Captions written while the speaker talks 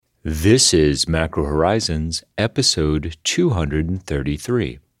This is Macro Horizons, episode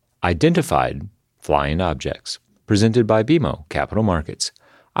 233, Identified Flying Objects, presented by BMO Capital Markets.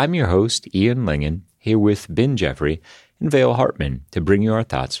 I'm your host, Ian Lyngen, here with Jeffery and Vail Hartman to bring you our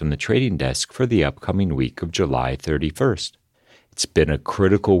thoughts from the trading desk for the upcoming week of July 31st. It's been a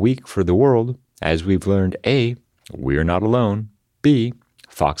critical week for the world, as we've learned A, we're not alone, B,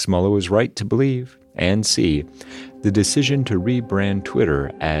 Fox Muller was right to believe, and C, the decision to rebrand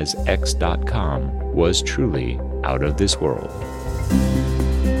Twitter as X.com was truly out of this world.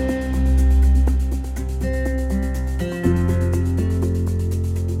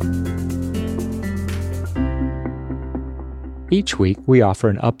 Each week, we offer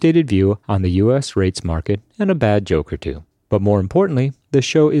an updated view on the U.S. rates market and a bad joke or two. But more importantly, the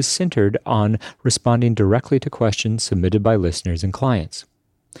show is centered on responding directly to questions submitted by listeners and clients.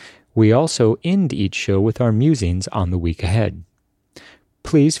 We also end each show with our musings on the week ahead.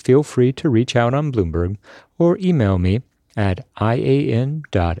 Please feel free to reach out on Bloomberg or email me at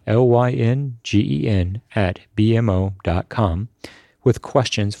ian.lyngen@bmo.com with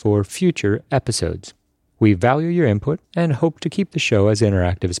questions for future episodes. We value your input and hope to keep the show as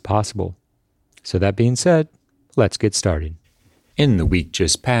interactive as possible. So that being said, let's get started. In the week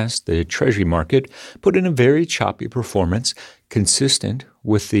just past, the Treasury market put in a very choppy performance consistent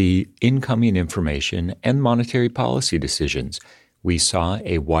with the incoming information and monetary policy decisions. We saw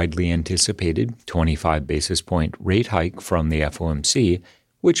a widely anticipated 25 basis point rate hike from the FOMC,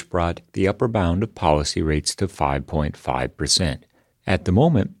 which brought the upper bound of policy rates to 5.5%. At the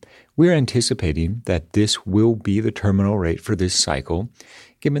moment, we're anticipating that this will be the terminal rate for this cycle,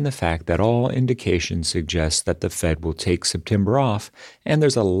 given the fact that all indications suggest that the Fed will take September off, and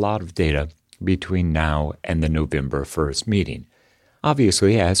there's a lot of data between now and the November 1st meeting.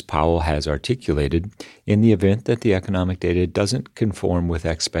 Obviously, as Powell has articulated, in the event that the economic data doesn't conform with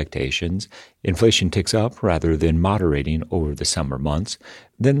expectations, inflation ticks up rather than moderating over the summer months,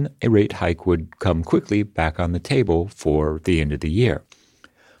 then a rate hike would come quickly back on the table for the end of the year.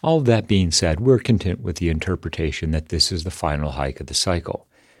 All of that being said, we're content with the interpretation that this is the final hike of the cycle.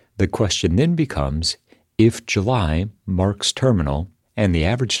 The question then becomes, if July marks terminal, and the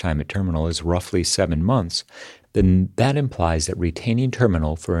average time at terminal is roughly 7 months, then that implies that retaining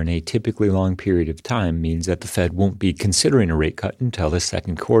terminal for an atypically long period of time means that the Fed won't be considering a rate cut until the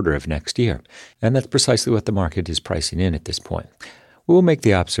second quarter of next year. And that's precisely what the market is pricing in at this point. We'll make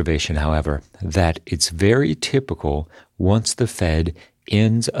the observation, however, that it's very typical once the Fed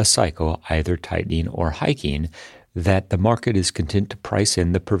ends a cycle, either tightening or hiking, that the market is content to price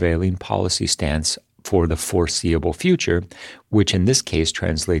in the prevailing policy stance for the foreseeable future, which in this case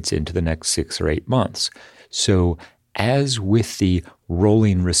translates into the next 6 or 8 months. So as with the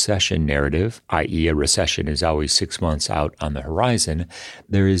rolling recession narrative, i.e. a recession is always 6 months out on the horizon,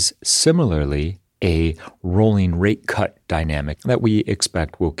 there is similarly a rolling rate cut dynamic that we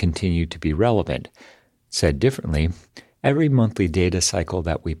expect will continue to be relevant. Said differently, every monthly data cycle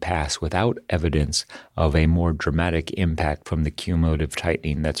that we pass without evidence of a more dramatic impact from the cumulative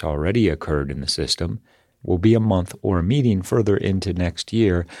tightening that's already occurred in the system will be a month or a meeting further into next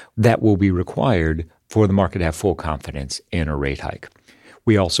year that will be required for the market to have full confidence in a rate hike.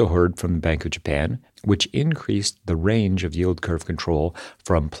 We also heard from the Bank of Japan, which increased the range of yield curve control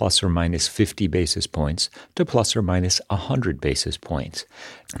from plus or minus 50 basis points to plus or minus 100 basis points.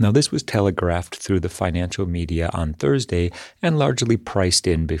 Now, this was telegraphed through the financial media on Thursday and largely priced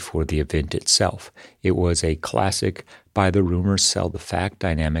in before the event itself. It was a classic buy the rumors, sell the fact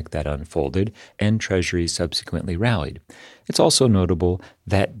dynamic that unfolded, and Treasury subsequently rallied. It's also notable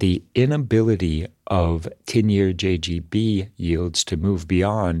that the inability of 10-year JGB yields to move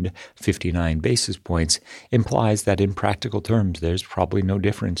beyond 59 basis points implies that in practical terms, there's probably no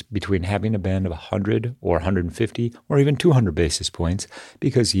difference between having a band of 100 or 150 or even 200 basis points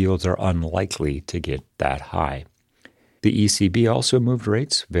because yields are unlikely to get that high. The ECB also moved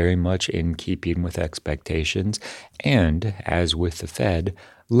rates very much in keeping with expectations and, as with the Fed,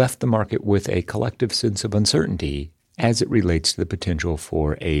 left the market with a collective sense of uncertainty as it relates to the potential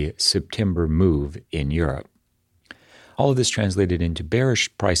for a September move in Europe. All of this translated into bearish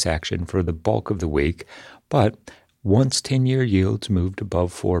price action for the bulk of the week, but once 10-year yields moved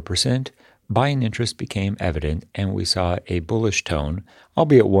above 4%, buying interest became evident and we saw a bullish tone,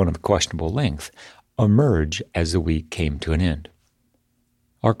 albeit one of questionable length, emerge as the week came to an end.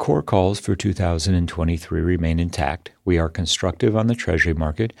 Our core calls for 2023 remain intact. We are constructive on the Treasury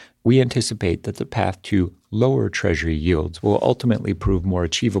market. We anticipate that the path to lower Treasury yields will ultimately prove more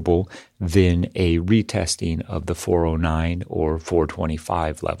achievable than a retesting of the 409 or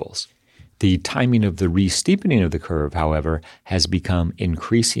 425 levels. The timing of the re-steepening of the curve, however, has become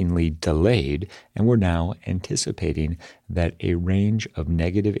increasingly delayed, and we're now anticipating that a range of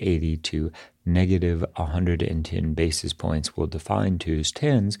negative 80 to negative 110 basis points will define 2's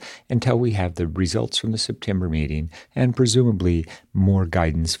 10s until we have the results from the September meeting and presumably more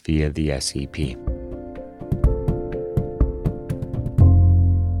guidance via the SEP.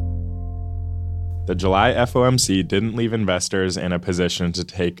 The July FOMC didn't leave investors in a position to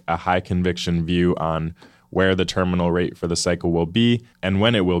take a high-conviction view on where the terminal rate for the cycle will be and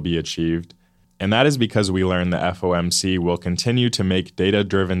when it will be achieved, and that is because we learned the FOMC will continue to make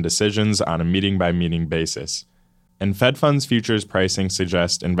data-driven decisions on a meeting-by-meeting basis. And Fed funds futures pricing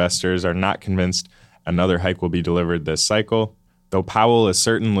suggests investors are not convinced another hike will be delivered this cycle, though Powell is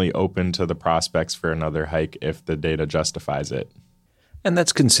certainly open to the prospects for another hike if the data justifies it. And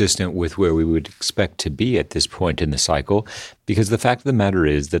that's consistent with where we would expect to be at this point in the cycle, because the fact of the matter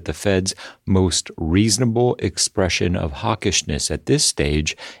is that the Fed's most reasonable expression of hawkishness at this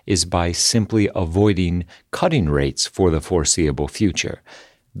stage is by simply avoiding cutting rates for the foreseeable future.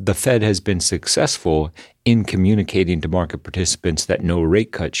 The Fed has been successful in communicating to market participants that no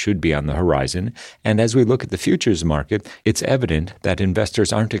rate cut should be on the horizon, and as we look at the futures market, it's evident that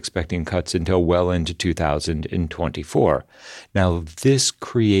investors aren't expecting cuts until well into 2024. Now, this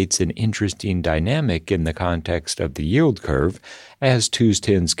creates an interesting dynamic in the context of the yield curve, as 2's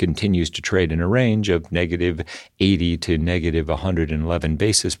 10s continues to trade in a range of negative 80 to negative 111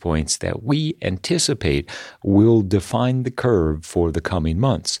 basis points that we anticipate will define the curve for the coming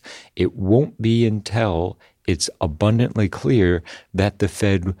months. It won't be until it's abundantly clear that the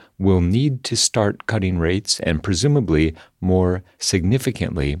Fed will need to start cutting rates, and presumably more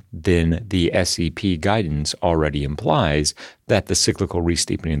significantly than the SEP guidance already implies, that the cyclical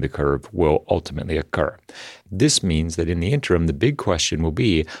re-steepening of the curve will ultimately occur. This means that in the interim, the big question will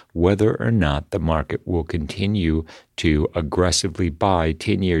be whether or not the market will continue to aggressively buy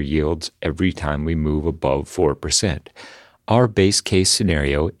 10-year yields every time we move above 4%. Our base case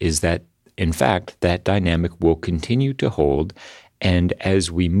scenario is that, in fact, that dynamic will continue to hold, and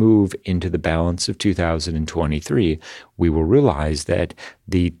as we move into the balance of 2023, we will realize that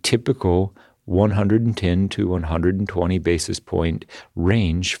the typical 110 to 120 basis point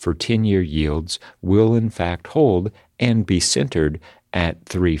range for 10-year yields will in fact hold and be centered at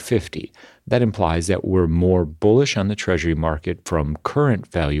 350. That implies that we're more bullish on the Treasury market from current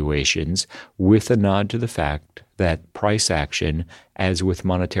valuations, with a nod to the fact that price action, as with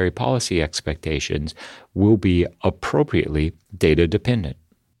monetary policy expectations, will be appropriately data dependent.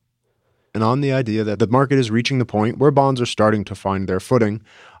 And on the idea that the market is reaching the point where bonds are starting to find their footing,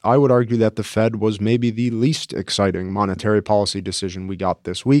 I would argue that the Fed was maybe the least exciting monetary policy decision we got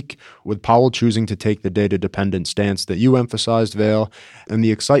this week, with Powell choosing to take the data-dependent stance that you emphasized, Vail, and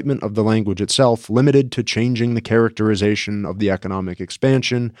the excitement of the language itself limited to changing the characterization of the economic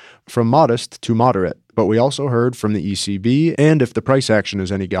expansion from modest to moderate. But we also heard from the ECB, and if the price action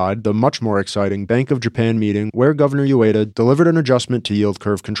is any guide, the much more exciting Bank of Japan meeting where Governor Ueda delivered an adjustment to yield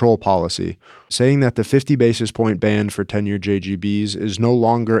curve control policy, saying that the 50 basis point band for 10-year JGBs is no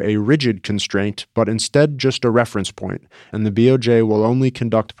longer a rigid constraint, but instead just a reference point, and the BOJ will only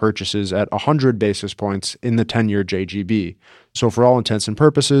conduct purchases at 100 basis points in the 10-year JGB. So for all intents and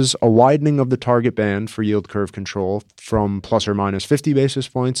purposes, a widening of the target band for yield curve control from plus or minus 50 basis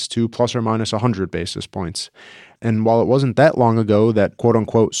points to plus or minus 100 basis points. And while it wasn't that long ago that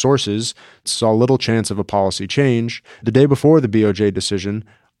quote-unquote sources saw little chance of a policy change, the day before the BOJ decision,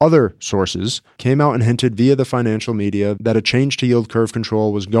 other sources came out and hinted via the financial media that a change to yield curve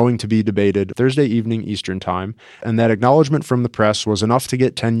control was going to be debated Thursday evening Eastern Time, and that acknowledgement from the press was enough to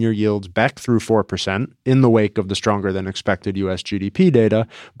get 10-year yields back through 4% in the wake of the stronger-than-expected U.S. GDP data.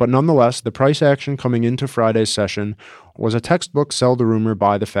 But nonetheless, the price action coming into Friday's session was a textbook sell the rumor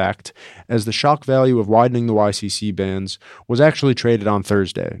buy the fact, as the shock value of widening the YCC bands was actually traded on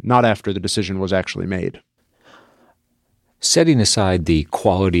Thursday, not after the decision was actually made. Setting aside the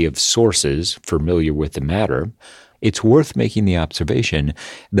quality of sources familiar with the matter, it's worth making the observation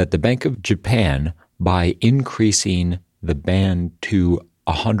that the Bank of Japan, by increasing the band to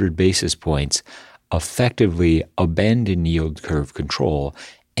 100 basis points, effectively abandoned yield curve control,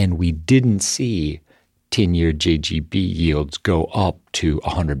 and we didn't see 10-year JGB yields go up to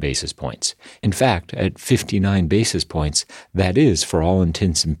 100 basis points. In fact, at 59 basis points, that is, for all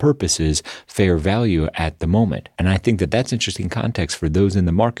intents and purposes, fair value at the moment. And I think that that's interesting context for those in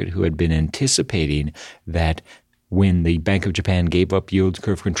the market who had been anticipating that when the Bank of Japan gave up yield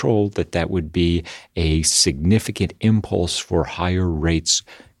curve control, that would be a significant impulse for higher rates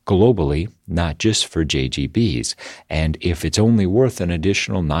globally, not just for JGBs. And if it's only worth an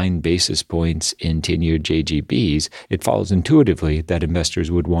additional 9 basis points in 10-year JGBs, it follows intuitively that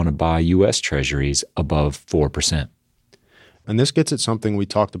investors would want to buy U.S. Treasuries above 4%. And this gets at something we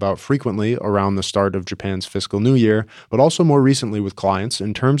talked about frequently around the start of Japan's fiscal new year, but also more recently with clients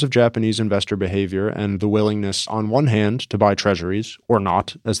in terms of Japanese investor behavior and the willingness, on one hand, to buy treasuries, or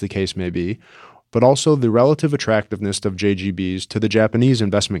not, as the case may be, but also the relative attractiveness of JGBs to the Japanese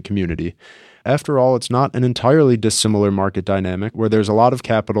investment community. After all, it's not an entirely dissimilar market dynamic where there's a lot of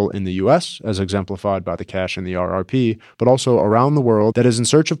capital in the US, as exemplified by the cash in the RRP, but also around the world that is in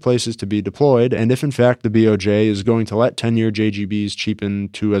search of places to be deployed, and if in fact the BOJ is going to let 10-year JGBs cheapen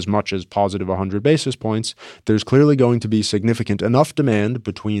to as much as positive 100 basis points, there's clearly going to be significant enough demand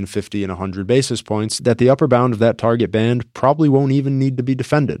between 50 and 100 basis points that the upper bound of that target band probably won't even need to be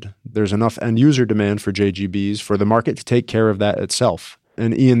defended. There's enough end-user demand for JGBs for the market to take care of that itself.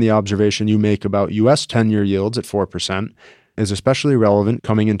 And Ian, the observation you make about U.S. 10-year yields at 4% is especially relevant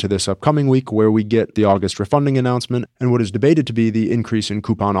coming into this upcoming week where we get the August refunding announcement and what is debated to be the increase in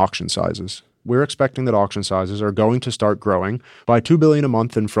coupon auction sizes. We're expecting that auction sizes are going to start growing by $2 billion a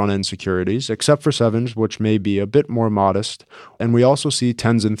month in front-end securities, except for 7s, which may be a bit more modest. And we also see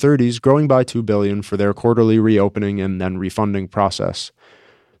 10s and 30s growing by $2 billion for their quarterly reopening and then refunding process.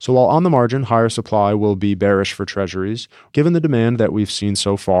 So while on the margin, higher supply will be bearish for treasuries, given the demand that we've seen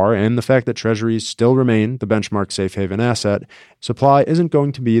so far and the fact that treasuries still remain the benchmark safe haven asset, supply isn't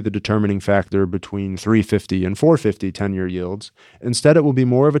going to be the determining factor between 350 and 450 10-year yields. Instead, it will be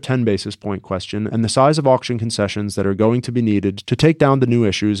more of a 10 basis point question and the size of auction concessions that are going to be needed to take down the new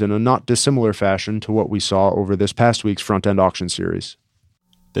issues in a not dissimilar fashion to what we saw over this past week's front-end auction series.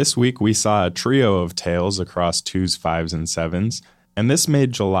 This week, we saw a trio of tails across 2s, 5s, and 7s. And this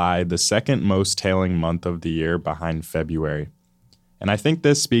made July the second most tailing month of the year behind February. And I think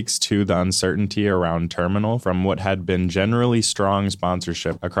this speaks to the uncertainty around terminal from what had been generally strong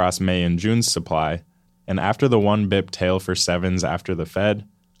sponsorship across May and June's supply. And after the 1 BIP tail for 7s after the Fed,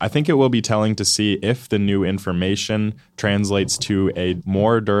 I think it will be telling to see if the new information translates to a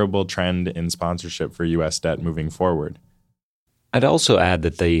more durable trend in sponsorship for U.S. debt moving forward. I'd also add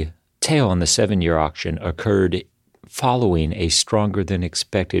that the tail on the 7-year auction occurred following a stronger than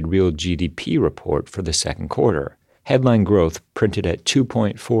expected real GDP report for the second quarter. Headline growth printed at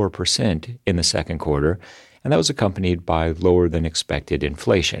 2.4% in the second quarter, and that was accompanied by lower than expected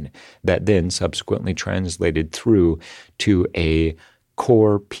inflation that then subsequently translated through to a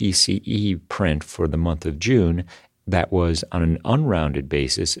core PCE print for the month of June that was, on an unrounded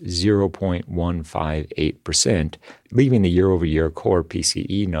basis, 0.158%, leaving the year-over-year core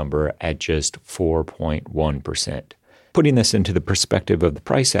PCE number at just 4.1%. Putting this into the perspective of the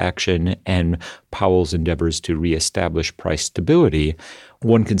price action and Powell's endeavors to reestablish price stability,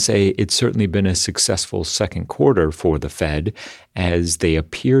 one can say it's certainly been a successful second quarter for the Fed, as they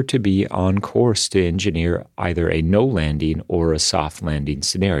appear to be on course to engineer either a no landing or a soft landing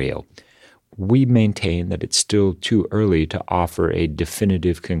scenario. We maintain that it's still too early to offer a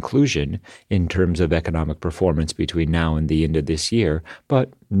definitive conclusion in terms of economic performance between now and the end of this year,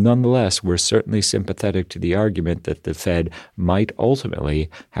 but nonetheless, we're certainly sympathetic to the argument that the Fed might ultimately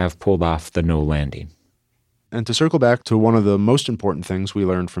have pulled off the no landing. And to circle back to one of the most important things we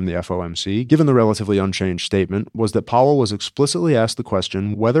learned from the FOMC, given the relatively unchanged statement, was that Powell was explicitly asked the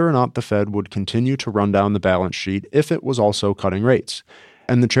question whether or not the Fed would continue to run down the balance sheet if it was also cutting rates.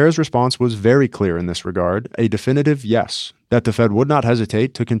 And the chair's response was very clear in this regard, a definitive yes, that the Fed would not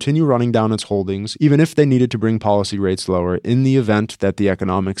hesitate to continue running down its holdings even if they needed to bring policy rates lower in the event that the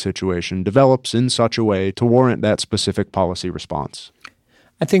economic situation develops in such a way to warrant that specific policy response.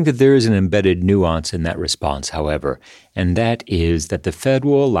 I think that there is an embedded nuance in that response, however, and that is that the Fed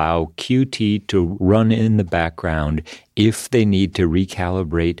will allow QT to run in the background if they need to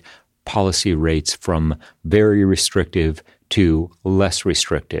recalibrate policy rates from very restrictive to less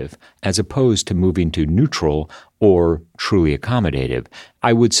restrictive, as opposed to moving to neutral or truly accommodative.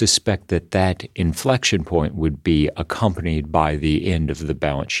 I would suspect that that inflection point would be accompanied by the end of the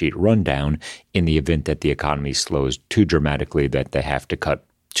balance sheet rundown in the event that the economy slows too dramatically that they have to cut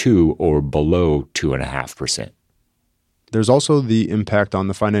to or below 2.5%. There's also the impact on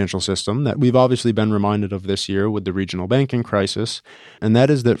the financial system that we've obviously been reminded of this year with the regional banking crisis, and that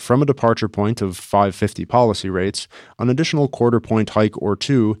is that from a departure point of 550 policy rates, an additional quarter point hike or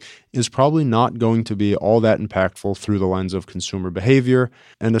two is probably not going to be all that impactful through the lens of consumer behavior,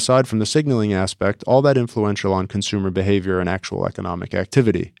 and aside from the signaling aspect, all that influential on consumer behavior and actual economic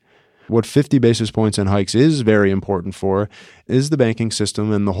activity. What 50 basis points in hikes is very important for is the banking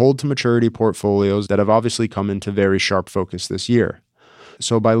system and the hold-to-maturity portfolios that have obviously come into very sharp focus this year.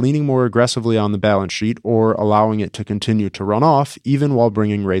 So by leaning more aggressively on the balance sheet or allowing it to continue to run off, even while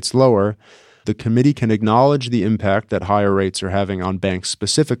bringing rates lower, the committee can acknowledge the impact that higher rates are having on banks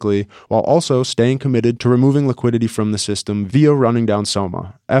specifically, while also staying committed to removing liquidity from the system via running down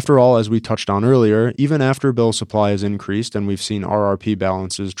SOMA. After all, as we touched on earlier, even after bill supply has increased and we've seen RRP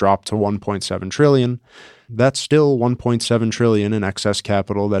balances drop to $1.7 trillion, that's still $1.7 trillion in excess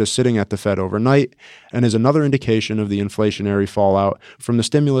capital that is sitting at the Fed overnight and is another indication of the inflationary fallout from the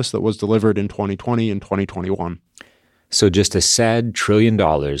stimulus that was delivered in 2020 and 2021. So just a sad $1 trillion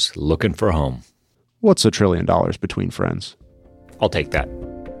looking for a home. What's $1 trillion between friends? I'll take that.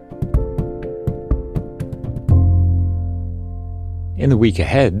 In the week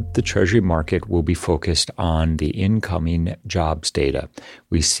ahead, the Treasury market will be focused on the incoming jobs data.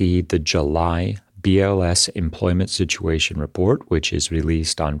 We see the July BLS Employment Situation Report, which is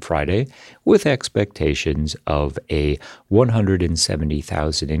released on Friday, with expectations of a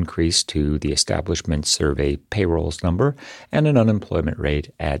 170,000 increase to the establishment survey payrolls number and an unemployment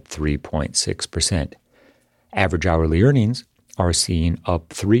rate at 3.6%. Average hourly earnings are seen up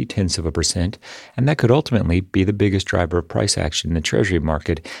 0.3%, and that could ultimately be the biggest driver of price action in the Treasury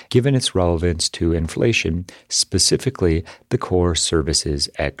market, given its relevance to inflation, specifically the core services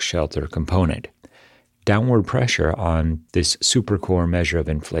ex-shelter component. Downward pressure on this supercore measure of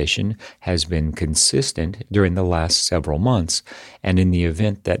inflation has been consistent during the last several months, and in the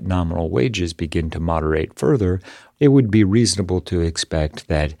event that nominal wages begin to moderate further, it would be reasonable to expect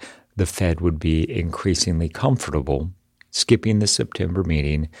that the Fed would be increasingly comfortable skipping the September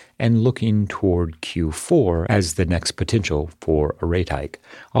meeting and looking toward Q4 as the next potential for a rate hike.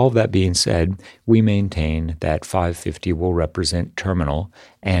 All of that being said, we maintain that 550 will represent terminal,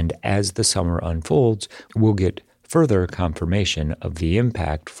 and as the summer unfolds, we'll get further confirmation of the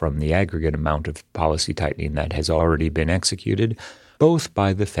impact from the aggregate amount of policy tightening that has already been executed, both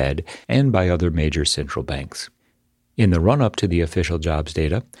by the Fed and by other major central banks. In the run-up to the official jobs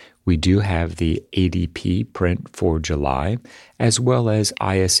data, we do have the ADP print for July, as well as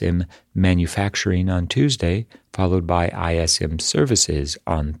ISM manufacturing on Tuesday, followed by ISM services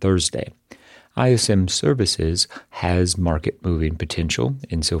on Thursday. ISM services has market-moving potential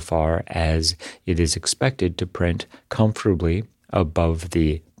insofar as it is expected to print comfortably above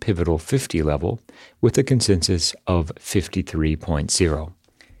the pivotal 50 level with a consensus of 53.0.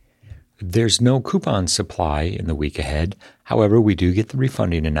 There's no coupon supply in the week ahead. However, we do get the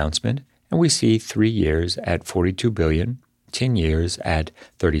refunding announcement, and we see 3 years at $42 billion, 10 years at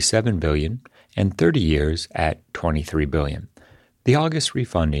 $37 billion, and 30 years at $23 billion. The August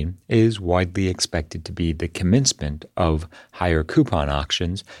refunding is widely expected to be the commencement of higher coupon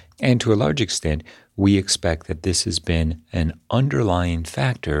auctions, and to a large extent, we expect that this has been an underlying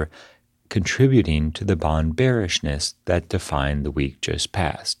factor contributing to the bond bearishness that defined the week just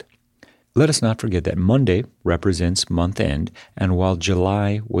past. Let us not forget that Monday represents month end, and while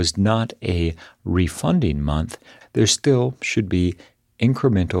July was not a refunding month, there still should be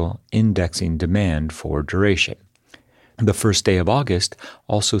incremental indexing demand for duration. The first day of August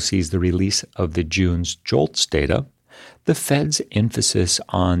also sees the release of the June's JOLTS data. The Fed's emphasis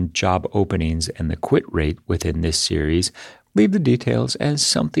on job openings and the quit rate within this series leave the details as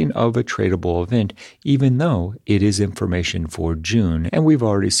something of a tradable event, even though it is information for June, and we've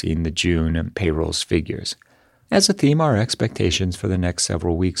already seen the June payrolls figures. As a theme, our expectations for the next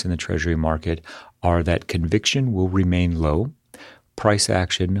several weeks in the Treasury market are that conviction will remain low, price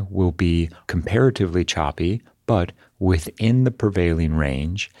action will be comparatively choppy, but within the prevailing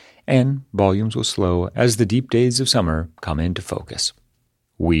range, and volumes will slow as the deep days of summer come into focus.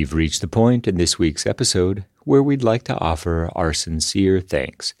 We've reached the point in this week's episode where we'd like to offer our sincere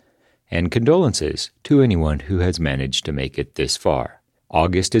thanks and condolences to anyone who has managed to make it this far.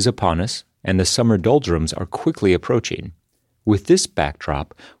 August is upon us, and the summer doldrums are quickly approaching. With this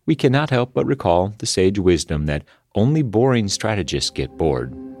backdrop, we cannot help but recall the sage wisdom that only boring strategists get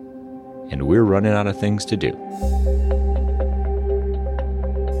bored, and we're running out of things to do.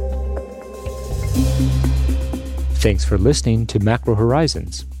 Thanks for listening to Macro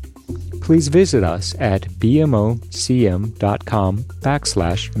Horizons. Please visit us at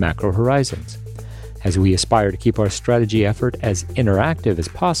bmocm.com/Macro Horizons. As we aspire to keep our strategy effort as interactive as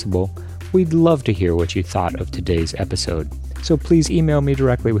possible, we'd love to hear what you thought of today's episode. So please email me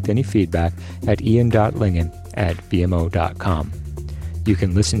directly with any feedback at ian.lyngen@bmo.com. You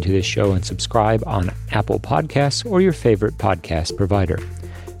can listen to this show and subscribe on Apple Podcasts or your favorite podcast provider.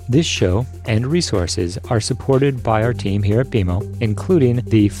 This show and resources are supported by our team here at BMO, including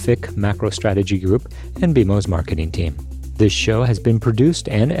the FIC Macro Strategy Group and BMO's marketing team. This show has been produced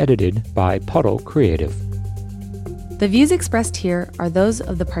and edited by Puddle Creative. The views expressed here are those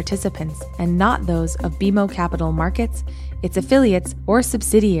of the participants and not those of BMO Capital Markets, its affiliates, or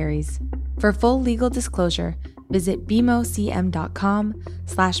subsidiaries. For full legal disclosure, visit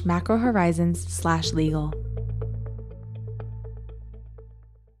bmocm.com/macrohorizons/legal.